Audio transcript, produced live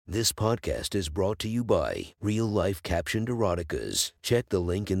This podcast is brought to you by Real Life Captioned Eroticas. Check the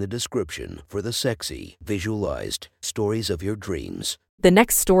link in the description for the sexy, visualized stories of your dreams. The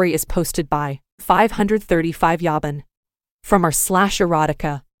next story is posted by 535 Yaban. From our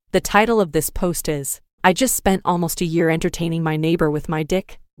 /erotica, the title of this post is, I just spent almost a year entertaining my neighbor with my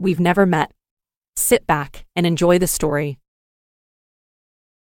dick. We've never met. Sit back and enjoy the story.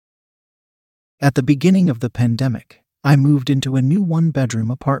 At the beginning of the pandemic, I moved into a new one-bedroom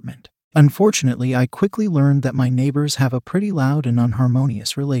apartment. Unfortunately, I quickly learned that my neighbors have a pretty loud and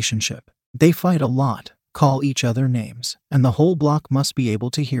unharmonious relationship. They fight a lot, call each other names, and the whole block must be able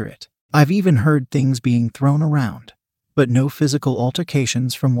to hear it. I've even heard things being thrown around, but no physical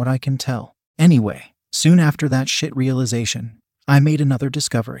altercations from what I can tell. Anyway, soon after that shit realization, I made another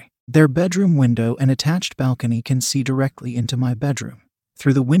discovery. Their bedroom window and attached balcony can see directly into my bedroom,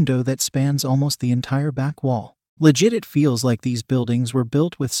 through the window that spans almost the entire back wall. Legit, it feels like these buildings were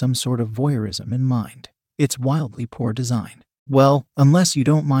built with some sort of voyeurism in mind. It's wildly poor design. Well, unless you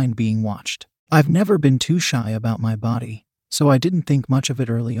don't mind being watched. I've never been too shy about my body, so I didn't think much of it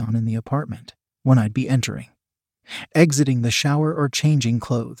early on in the apartment, when I'd be entering, exiting the shower or changing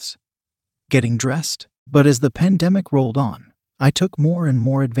clothes, getting dressed. But as the pandemic rolled on, I took more and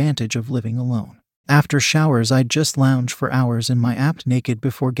more advantage of living alone. After showers, I'd just lounge for hours in my apt naked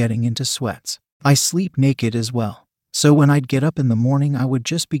before getting into sweats. I sleep naked as well, so when I'd get up in the morning, I would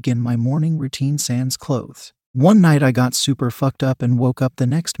just begin my morning routine sans clothes. One night I got super fucked up and woke up the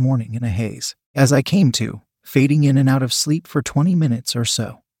next morning in a haze. As I came to, fading in and out of sleep for 20 minutes or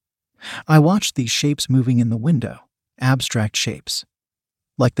so, I watched these shapes moving in the window, abstract shapes,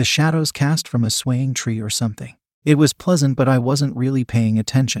 like the shadows cast from a swaying tree or something. It was pleasant, but I wasn't really paying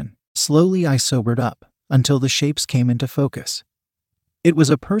attention. Slowly I sobered up, until the shapes came into focus. It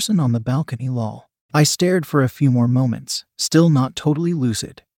was a person on the balcony, lol. I stared for a few more moments, still not totally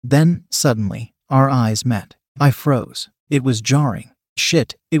lucid. Then, suddenly, our eyes met. I froze. It was jarring.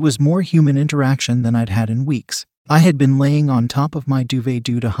 Shit, it was more human interaction than I'd had in weeks. I had been laying on top of my duvet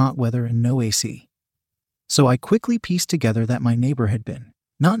due to hot weather and no AC. So I quickly pieced together that my neighbor had been,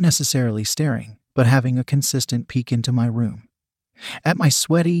 not necessarily staring, but having a consistent peek into my room, at my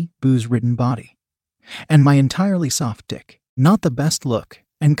sweaty, booze-ridden body, and my entirely soft dick. Not the best look,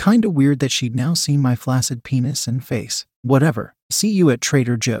 and kinda weird that she'd now seen my flaccid penis and face. Whatever. See you at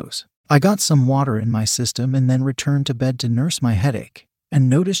Trader Joe's. I got some water in my system and then returned to bed to nurse my headache, and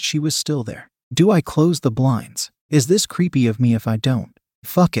noticed she was still there. Do I close the blinds? Is this creepy of me if I don't?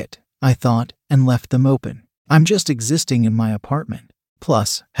 Fuck it, I thought, and left them open. I'm just existing in my apartment.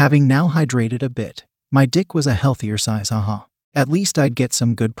 Plus, having now hydrated a bit, my dick was a healthier size, haha. At least I'd get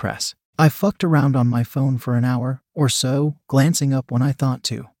some good press. I fucked around on my phone for an hour or so, glancing up when I thought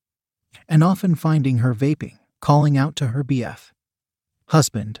to, and often finding her vaping, calling out to her BF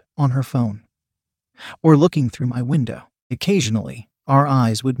husband on her phone, or looking through my window. Occasionally, our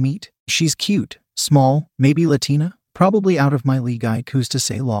eyes would meet. She's cute, small, maybe Latina, probably out of my league, who's to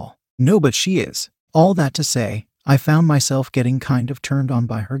say, lol. No, but she is. All that to say, I found myself getting kind of turned on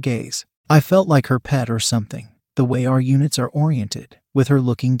by her gaze. I felt like her pet or something, the way our units are oriented, with her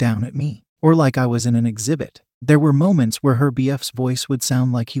looking down at me, or like I was in an exhibit. There were moments where her BF's voice would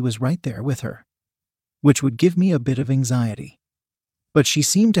sound like he was right there with her, which would give me a bit of anxiety. But she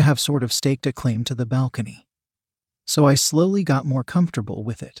seemed to have sort of staked a claim to the balcony, so I slowly got more comfortable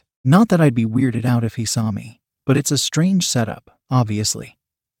with it. Not that I'd be weirded out if he saw me, but it's a strange setup, obviously.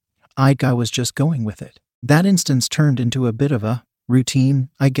 I was just going with it. That instance turned into a bit of a routine,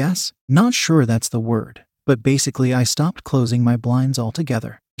 I guess? Not sure that's the word, but basically I stopped closing my blinds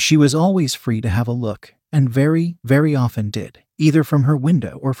altogether. She was always free to have a look, and very, very often did, either from her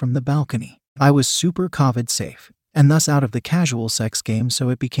window or from the balcony. I was super COVID safe, and thus out of the casual sex game, so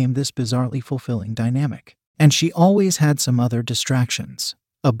it became this bizarrely fulfilling dynamic. And she always had some other distractions.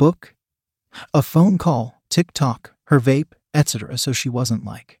 A book, a phone call, TikTok, her vape, etc. So she wasn't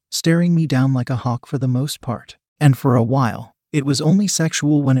like staring me down like a hawk for the most part. And for a while, it was only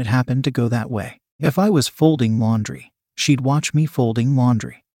sexual when it happened to go that way. If I was folding laundry, she'd watch me folding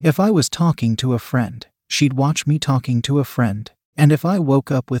laundry. If I was talking to a friend, she'd watch me talking to a friend. And if I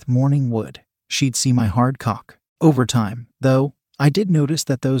woke up with morning wood, she'd see my hard cock. Over time, though, I did notice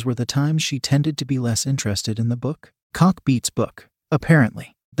that those were the times she tended to be less interested in the book. Cock beats book,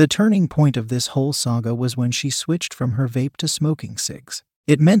 apparently. The turning point of this whole saga was when she switched from her vape to smoking cigs.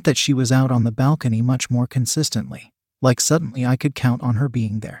 It meant that she was out on the balcony much more consistently, like suddenly I could count on her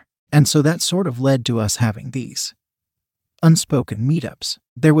being there. And so that sort of led to us having these unspoken meetups.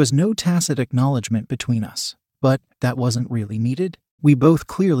 There was no tacit acknowledgement between us, but that wasn't really needed. We both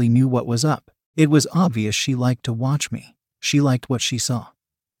clearly knew what was up. It was obvious she liked to watch me. She liked what she saw.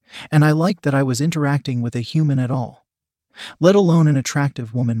 And I liked that I was interacting with a human at all, let alone an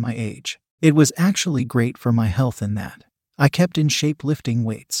attractive woman my age. It was actually great for my health in that I kept in shape lifting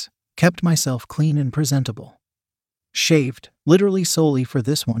weights, kept myself clean and presentable. Shaved, literally solely for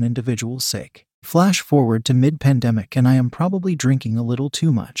this one individual's sake. Flash forward to mid-pandemic and I am probably drinking a little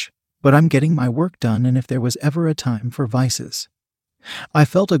too much, but I'm getting my work done, and if there was ever a time for vices, I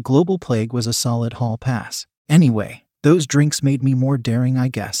felt a global plague was a solid hall pass. Anyway, those drinks made me more daring, I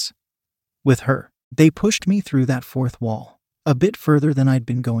guess. With her, they pushed me through that fourth wall, a bit further than I'd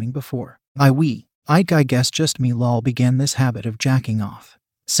been going before. I guess just me lol began this habit of jacking off,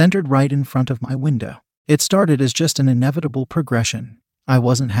 centered right in front of my window. It started as just an inevitable progression. I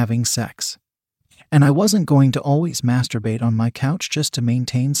wasn't having sex, and I wasn't going to always masturbate on my couch just to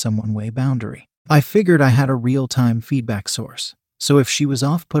maintain some one-way boundary. I figured I had a real-time feedback source, so if she was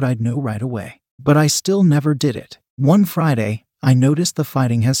off-put I'd know right away. But I still never did it. One Friday, I noticed the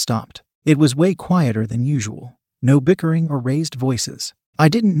fighting has stopped. It was way quieter than usual. No bickering or raised voices. I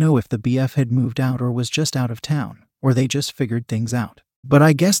didn't know if the BF had moved out or was just out of town, or they just figured things out. But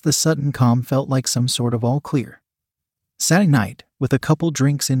I guess the sudden calm felt like some sort of all clear. Saturday night, with a couple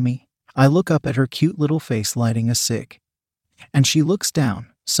drinks in me, I look up at her cute little face lighting a cig. And she looks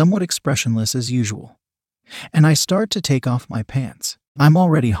down, somewhat expressionless as usual. And I start to take off my pants. I'm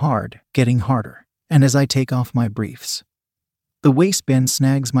already hard, getting harder. And as I take off my briefs, the waistband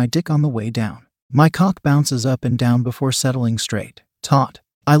snags my dick on the way down. My cock bounces up and down before settling straight. Taut.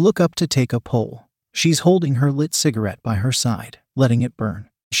 I look up to take a pull. She's holding her lit cigarette by her side, letting it burn.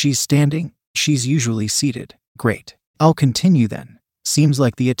 She's standing. She's usually seated. Great. I'll continue then. Seems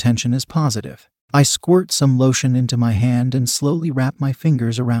like the attention is positive. I squirt some lotion into my hand and slowly wrap my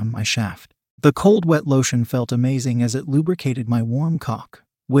fingers around my shaft. The cold wet lotion felt amazing as it lubricated my warm cock,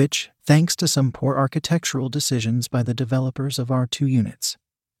 which, thanks to some poor architectural decisions by the developers of our 2 units,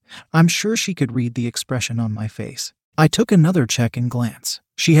 I'm sure she could read the expression on my face. I took another check and glance.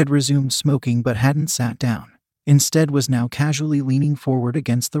 She had resumed smoking but hadn't sat down. Instead was now casually leaning forward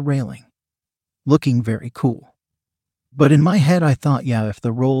against the railing, looking very cool. But in my head I thought, yeah, if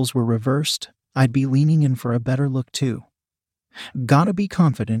the roles were reversed, I'd be leaning in for a better look too. Gotta be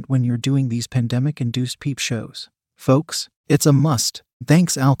confident when you're doing these pandemic-induced peep shows. Folks, it's a must.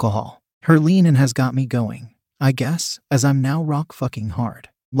 Thanks alcohol. Her lean in has got me going, I guess, as I'm now rock fucking hard.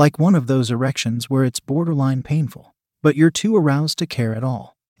 Like one of those erections where it's borderline painful, but you're too aroused to care at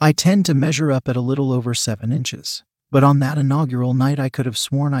all. I tend to measure up at a little over 7 inches, but on that inaugural night I could have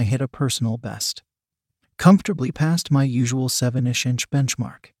sworn I hit a personal best, comfortably past my usual 7-ish inch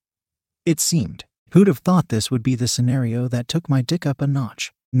benchmark. It seemed. Who'd have thought this would be the scenario that took my dick up a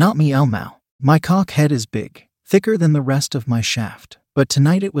notch? Not me, Elmau. My cock head is big, thicker than the rest of my shaft, but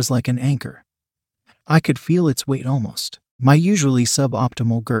tonight it was like an anchor. I could feel its weight almost. My usually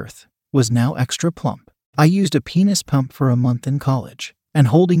suboptimal girth was now extra plump. I used a penis pump for a month in college, and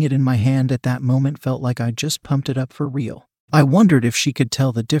holding it in my hand at that moment felt like I'd just pumped it up for real. I wondered if she could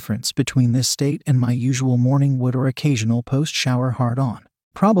tell the difference between this state and my usual morning wood or occasional post-shower hard-on.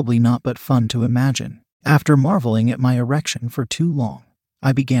 Probably not, but fun to imagine. After marveling at my erection for too long,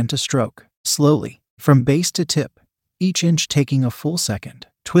 I began to stroke, slowly, from base to tip, each inch taking a full second,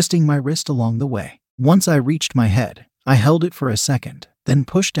 twisting my wrist along the way. Once I reached my head, I held it for a second, then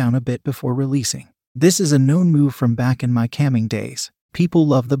pushed down a bit before releasing. This is a known move from back in my camming days. People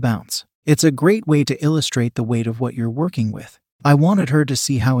love the bounce. It's a great way to illustrate the weight of what you're working with. I wanted her to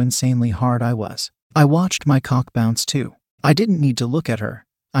see how insanely hard I was. I watched my cock bounce too. I didn't need to look at her.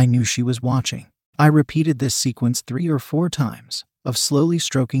 I knew she was watching. I repeated this sequence 3 or 4 times, of slowly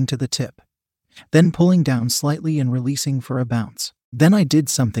stroking to the tip, then pulling down slightly and releasing for a bounce. Then I did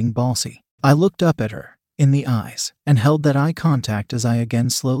something ballsy. I looked up at her, in the eyes, and held that eye contact as I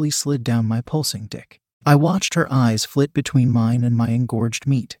again slowly slid down my pulsing dick. I watched her eyes flit between mine and my engorged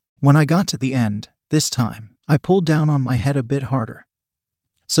meat. When I got to the end, this time, I pulled down on my head a bit harder,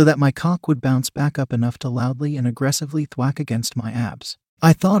 so that my cock would bounce back up enough to loudly and aggressively thwack against my abs.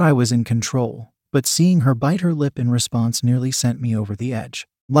 I thought I was in control, but seeing her bite her lip in response nearly sent me over the edge.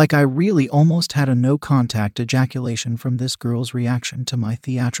 Like I really almost had a no-contact ejaculation from this girl's reaction to my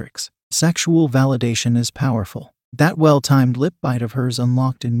theatrics. Sexual validation is powerful. That well-timed lip bite of hers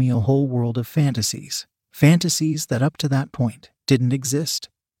unlocked in me a whole world of fantasies. Fantasies that up to that point didn't exist,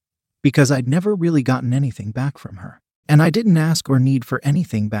 because I'd never really gotten anything back from her. And I didn't ask or need for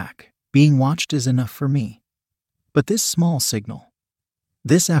anything back. Being watched is enough for me. But this small signal,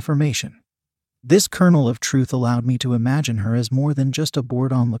 this affirmation, this kernel of truth allowed me to imagine her as more than just a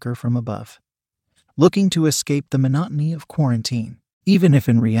bored onlooker from above, looking to escape the monotony of quarantine, even if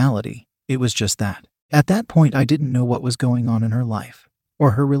in reality, it was just that. At that point I didn't know what was going on in her life,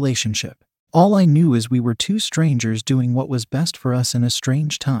 or her relationship. All I knew is we were two strangers doing what was best for us in a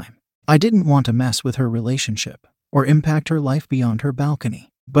strange time. I didn't want to mess with her relationship or impact her life beyond her balcony,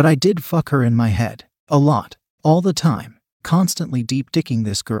 but I did fuck her in my head. A lot. All the time. Constantly deep dicking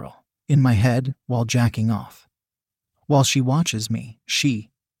this girl in my head while jacking off. While she watches me,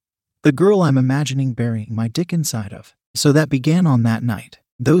 the girl I'm imagining burying my dick inside of. So that began on that night.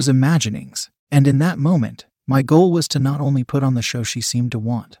 Those imaginings. And in that moment, my goal was to not only put on the show she seemed to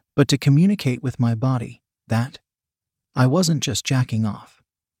want, but to communicate with my body that I wasn't just jacking off.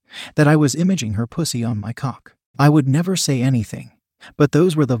 That I was imaging her pussy on my cock. I would never say anything, but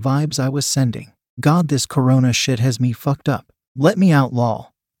those were the vibes I was sending. God, this corona shit has me fucked up. Let me out,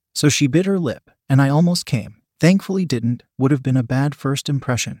 lol. So she bit her lip, and I almost came. Thankfully didn't, would have been a bad first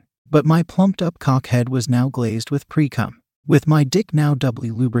impression. But my plumped up cockhead was now glazed with pre-cum. With my dick now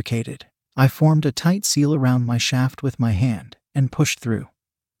doubly lubricated, I formed a tight seal around my shaft with my hand and pushed through,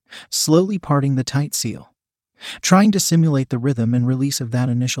 slowly parting the tight seal, trying to simulate the rhythm and release of that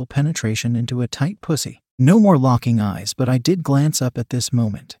initial penetration into a tight pussy. No more locking eyes, but I did glance up at this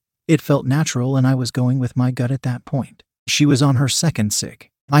moment. It felt natural and I was going with my gut at that point. She was on her second cig.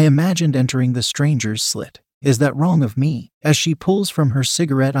 I imagined entering the stranger's slit. Is that wrong of me? As she pulls from her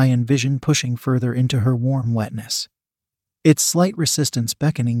cigarette, I envision pushing further into her warm wetness. Its slight resistance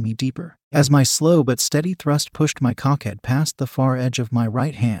beckoning me deeper. As my slow but steady thrust pushed my cockhead past the far edge of my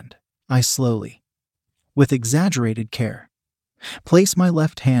right hand, I slowly, with exaggerated care, place my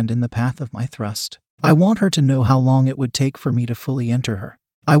left hand in the path of my thrust. I want her to know how long it would take for me to fully enter her.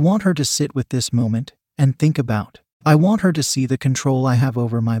 I want her to sit with this moment and think about. I want her to see the control I have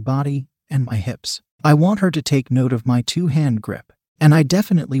over my body and my hips. I want her to take note of my two-hand grip. And I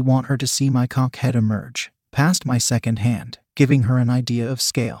definitely want her to see my cockhead emerge past my second hand, giving her an idea of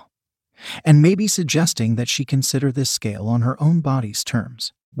scale. And maybe suggesting that she consider this scale on her own body's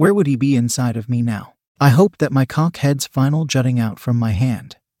terms. Where would he be inside of me now? I hoped that my cockhead's final jutting out from my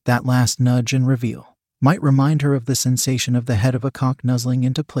hand, that last nudge and reveal, might remind her of the sensation of the head of a cock nuzzling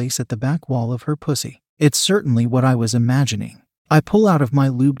into place at the back wall of her pussy. It's certainly what I was imagining. I pull out of my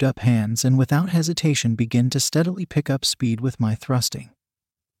lubed up hands and without hesitation begin to steadily pick up speed with my thrusting,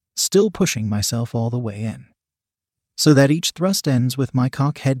 still pushing myself all the way in, so that each thrust ends with my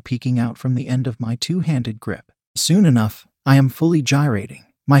cock head peeking out from the end of my two-handed grip. Soon enough, I am fully gyrating.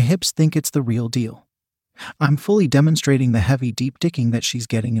 My hips think it's the real deal. I'm fully demonstrating the heavy deep dicking that she's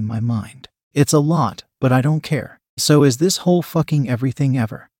getting in my mind. It's a lot, but I don't care. So is this whole fucking everything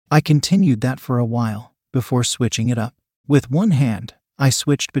ever. I continued that for a while, before switching it up. With one hand, I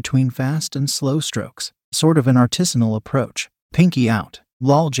switched between fast and slow strokes, sort of an artisanal approach. Pinky out.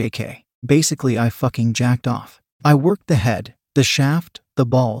 Lol JK. Basically I fucking jacked off. I worked the head, the shaft, the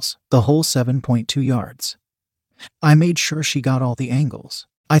balls, the whole 7.2 yards. I made sure she got all the angles.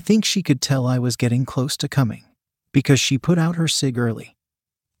 I think she could tell I was getting close to coming, because she put out her cig early.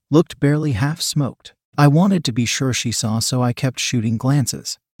 Looked barely half smoked. I wanted to be sure she saw, so I kept shooting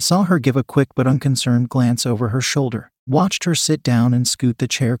glances. Saw her give a quick but unconcerned glance over her shoulder. Watched her sit down and scoot the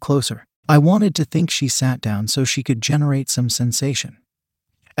chair closer. I wanted to think she sat down so she could generate some sensation,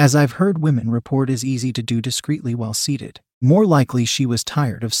 as I've heard women report is easy to do discreetly while seated. More likely she was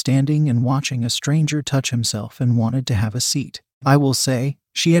tired of standing and watching a stranger touch himself and wanted to have a seat. I will say,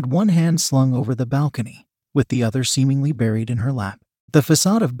 she had one hand slung over the balcony, with the other seemingly buried in her lap. The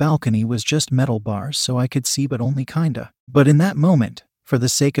facade of balcony was just metal bars so I could see but only kinda. But in that moment, for the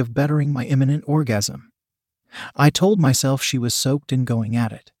sake of bettering my imminent orgasm, I told myself she was soaked and going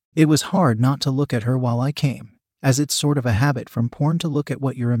at it. It was hard not to look at her while I came, as it's sort of a habit from porn to look at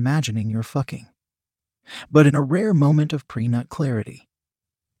what you're imagining you're fucking. But in a rare moment of pre-nut clarity,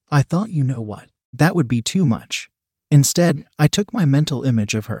 I thought, you know what, that would be too much. Instead, I took my mental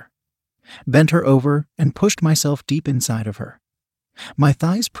image of her, bent her over, and pushed myself deep inside of her, my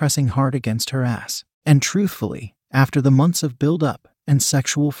thighs pressing hard against her ass. And truthfully, after the months of build-up and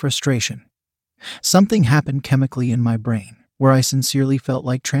sexual frustration, something happened chemically in my brain, where I sincerely felt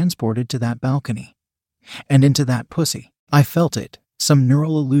like transported to that balcony and into that pussy. I felt it, some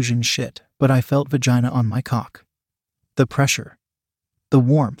neural illusion shit, but I felt vagina on my cock. The pressure, the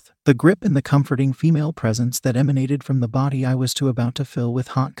warmth, the grip, and the comforting female presence that emanated from the body I was about to fill with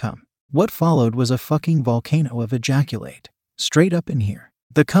hot cum. What followed was a fucking volcano of ejaculate, straight up in here.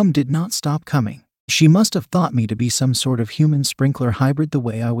 The cum did not stop coming. She must have thought me to be some sort of human sprinkler hybrid the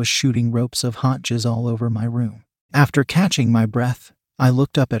way I was shooting ropes of hot jizz all over my room. After catching my breath, I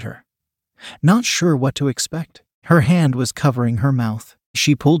looked up at her, not sure what to expect. Her hand was covering her mouth.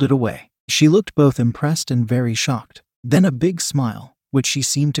 She pulled it away. She looked both impressed and very shocked. Then a big smile, which she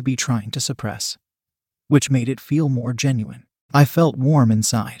seemed to be trying to suppress, which made it feel more genuine. I felt warm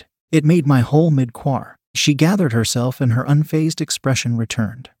inside. It made my whole mid-quar. She gathered herself and her unfazed expression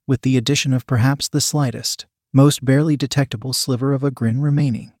returned, with the addition of perhaps the slightest, most barely detectable sliver of a grin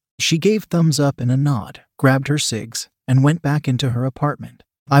remaining. She gave thumbs up and a nod, grabbed her cigs, and went back into her apartment.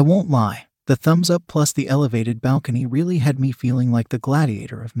 I won't lie, the thumbs up plus the elevated balcony really had me feeling like the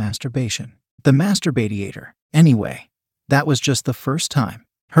gladiator of masturbation. The masturbadiator. Anyway, that was just the first time.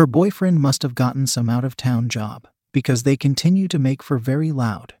 Her boyfriend must have gotten some out-of-town job, because they continue to make for very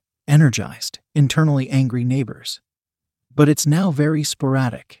loud, energized, internally angry neighbors. But it's now very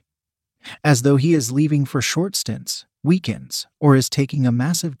sporadic, as though he is leaving for short stints, weekends, or is taking a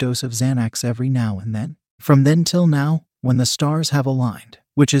massive dose of Xanax every now and then. From then till now, when the stars have aligned,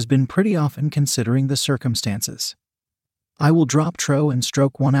 which has been pretty often considering the circumstances, I will drop Tro and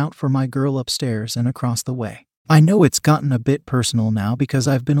stroke one out for my girl upstairs and across the way. I know it's gotten a bit personal now because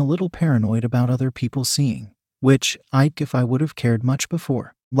I've been a little paranoid about other people seeing, which, if I would have cared much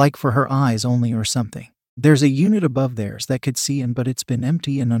before, like for her eyes only or something. There's a unit above theirs that could see in, but it's been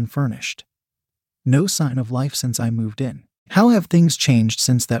empty and unfurnished. No sign of life since I moved in. How have things changed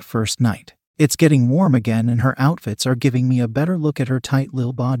since that first night? It's getting warm again and her outfits are giving me a better look at her tight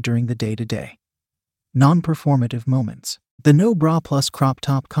lil bod during the day-to-day, non-performative moments. The no bra plus crop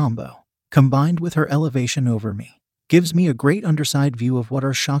top combo, combined with her elevation over me, gives me a great underside view of what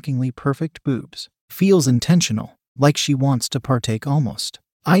are shockingly perfect boobs. Feels intentional, like she wants to partake almost.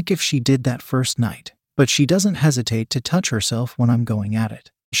 If she did that first night, but she doesn't hesitate to touch herself when I'm going at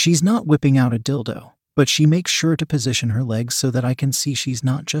it. She's not whipping out a dildo, but she makes sure to position her legs so that I can see she's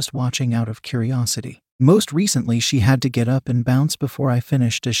not just watching out of curiosity. Most recently she had to get up and bounce before I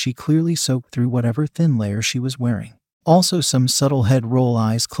finished as she clearly soaked through whatever thin layer she was wearing. Also some subtle head roll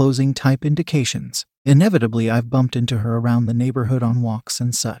eyes closing type indications. Inevitably I've bumped into her around the neighborhood on walks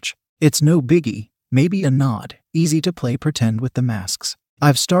and such. It's no biggie, maybe a nod, easy to play pretend with the masks.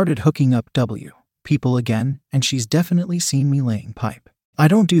 I've started hooking up people again, and she's definitely seen me laying pipe. I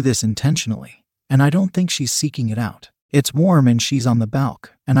don't do this intentionally, and I don't think she's seeking it out. It's warm and she's on the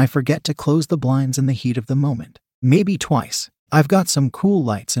balcony, and I forget to close the blinds in the heat of the moment. Maybe twice. I've got some cool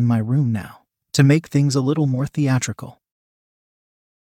lights in my room now, to make things a little more theatrical.